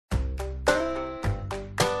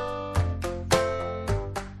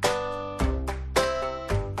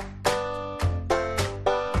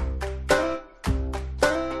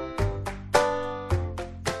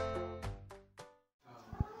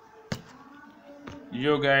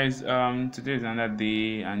Yo guys, today is another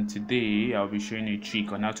day, and today I'll be showing you a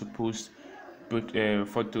trick on how to post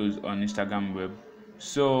photos on Instagram web.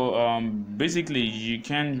 So basically you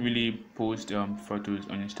can't really post photos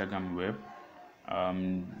on Instagram web.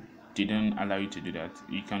 um they don't allow you to do that.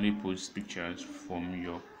 You can only post pictures from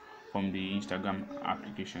the Instagram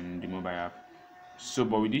application, the mobile app. So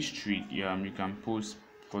but with this trick, you can post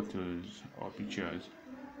photos or pictures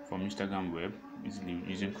from Instagram web easily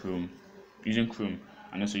using Chrome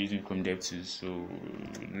and also using Chrome DevTools. So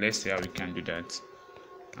let's see how we can do that.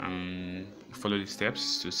 Follow the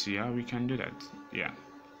steps to see how we can do that. Yeah.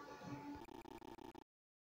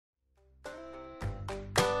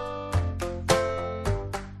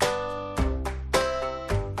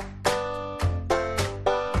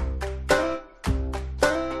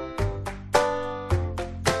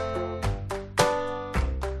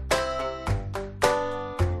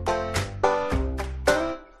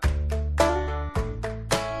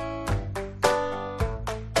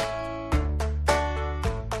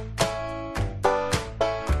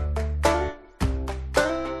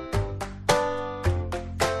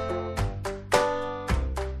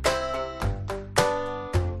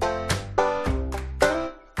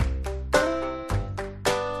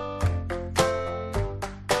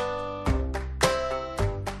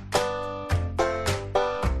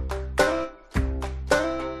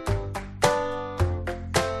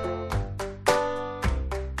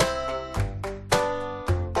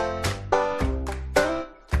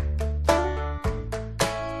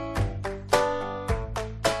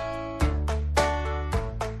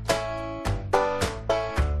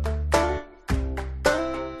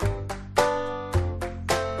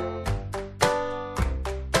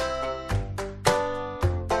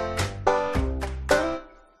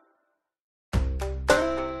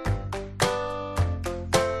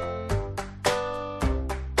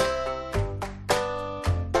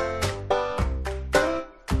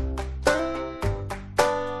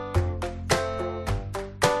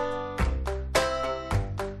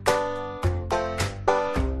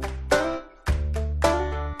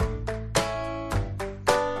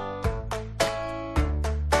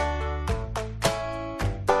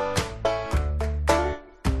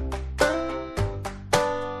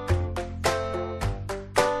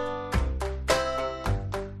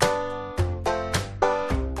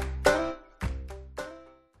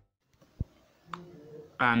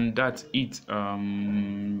 And that's it.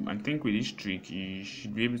 I think with this trick you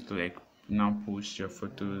should be able to now post your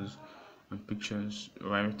photos and pictures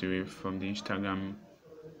right away from the Instagram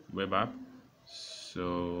web app.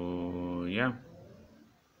 So yeah,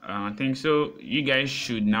 I think so you guys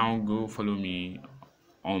should now go follow me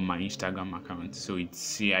on my Instagram account. So it's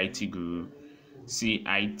CITGuru,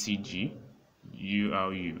 CITGURU.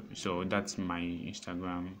 So that's my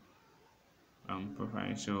Instagram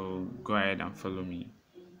profile. So go ahead and follow me.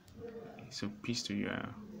 So peace to you.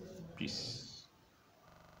 Peace.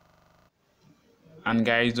 And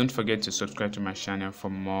guys, don't forget to subscribe to my channel for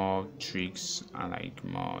more tricks and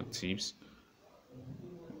more tips.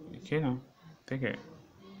 Okay, now take care.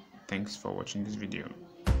 Thanks for watching this video.